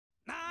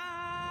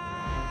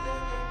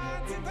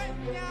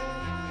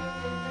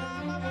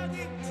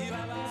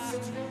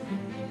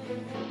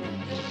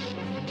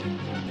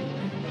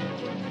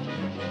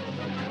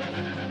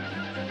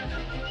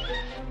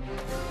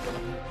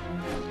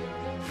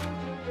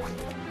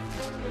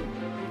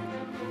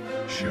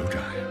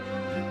Showtime.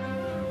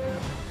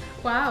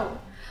 Wow,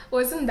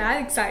 wasn't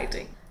that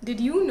exciting? Did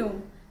you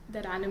know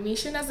that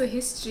animation has a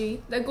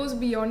history that goes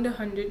beyond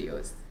 100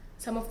 years?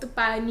 Some of the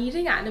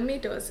pioneering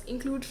animators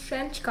include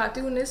French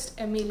cartoonist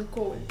Émile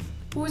Cohl,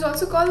 who is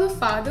also called the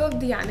father of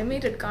the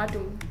animated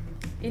cartoon.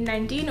 In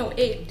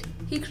 1908,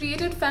 he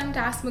created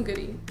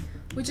Fantasmagorie,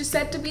 which is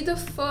said to be the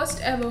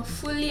first ever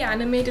fully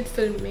animated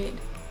film made.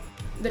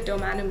 The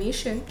term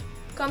animation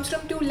comes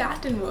from two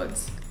Latin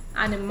words,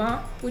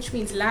 anima, which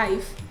means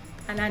life,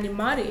 and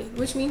animare,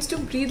 which means to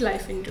breathe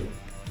life into.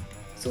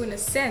 So in a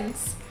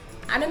sense,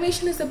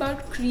 animation is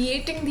about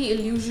creating the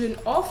illusion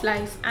of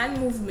life and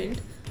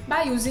movement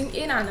by using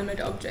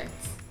inanimate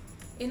objects.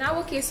 In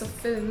our case of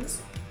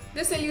films,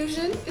 this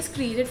illusion is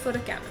created for a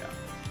camera.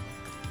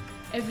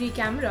 Every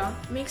camera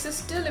makes a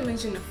still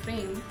image in a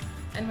frame,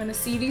 and when a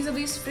series of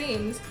these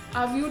frames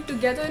are viewed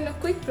together in a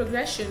quick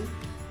progression,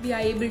 we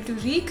are able to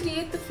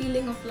recreate the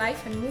feeling of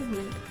life and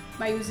movement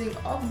by using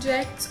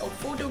objects or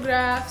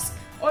photographs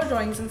or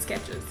drawings and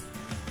sketches.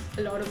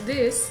 A lot of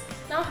this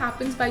now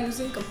happens by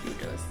using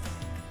computers.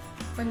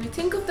 When we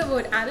think of the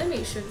word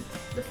animation,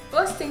 the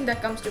first thing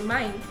that comes to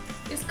mind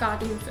is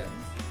cartoon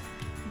films.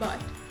 But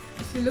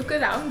if you look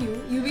around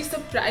you, you'll be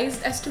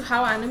surprised as to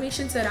how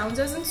animation surrounds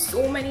us in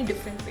so many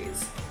different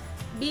ways.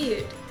 Be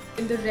it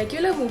in the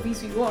regular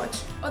movies we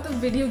watch, or the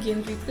video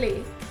games we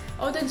play,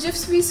 or the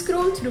GIFs we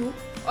scroll through,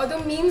 or the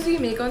memes we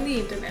make on the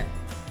internet.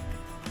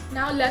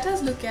 Now let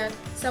us look at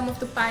some of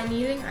the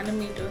pioneering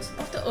animators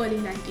of the early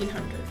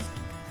 1900s.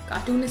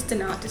 Cartoonist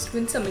and artist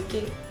Winsor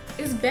McCay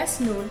is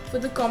best known for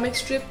the comic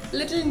strip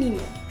Little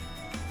Nemo.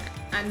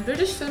 And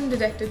British film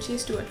director J.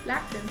 Stuart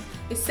Blackton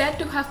is said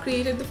to have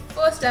created the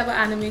first ever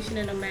animation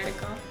in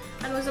America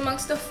and was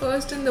amongst the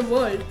first in the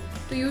world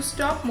to use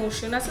stop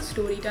motion as a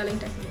storytelling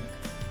technique.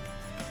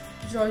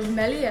 Georges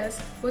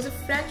Méliès was a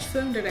French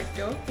film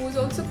director who is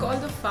also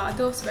called the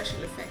father of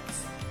special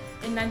effects.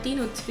 In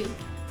 1903,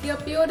 he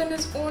appeared in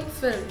his own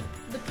film,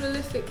 The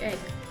Prolific Egg,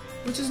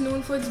 which is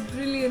known for its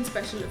brilliant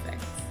special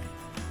effects.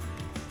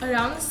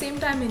 Around the same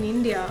time in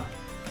India,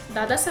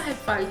 Dadasaheb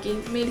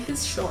Phalke made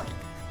his short,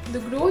 The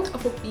Growth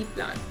of a Pea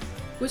Plant,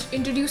 which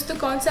introduced the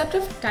concept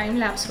of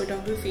time-lapse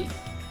photography,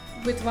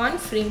 with one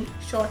frame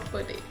shot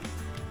per day.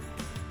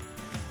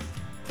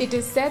 It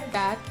is said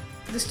that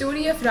the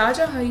story of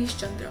Raja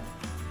Harishchandra,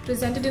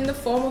 presented in the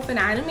form of an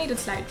animated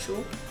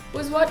slideshow,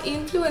 was what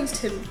influenced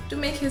him to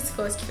make his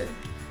first film,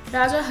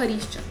 Raja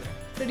Harishchandra,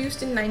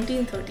 produced in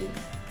 1913.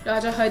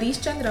 Raja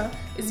Harishchandra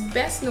is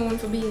best known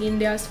for being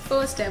India's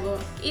first ever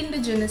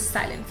indigenous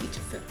silent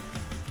feature film.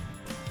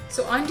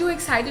 So aren't you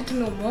excited to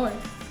know more?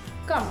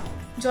 Come,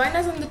 join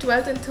us on the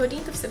 12th and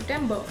 13th of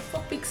September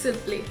for Pixel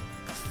Play,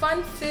 a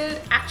fun-filled,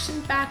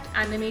 action-packed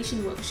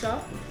animation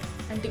workshop,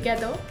 and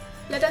together,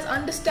 let us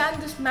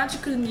understand this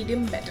magical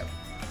medium better.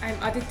 I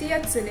am Aditi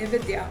at Cine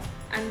Vidya,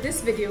 and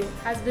this video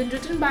has been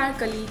written by our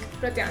colleague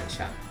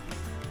Pratyansha.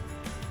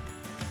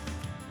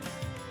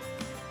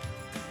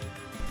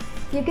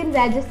 You can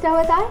register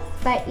with us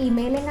by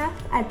emailing us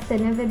at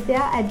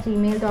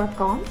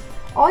cinevidya@gmail.com,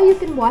 or you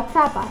can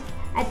WhatsApp us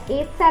at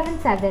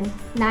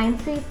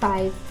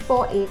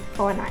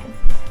 877-935-4849.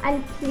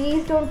 And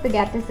please don't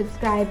forget to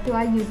subscribe to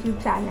our YouTube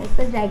channel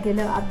for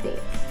regular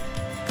updates.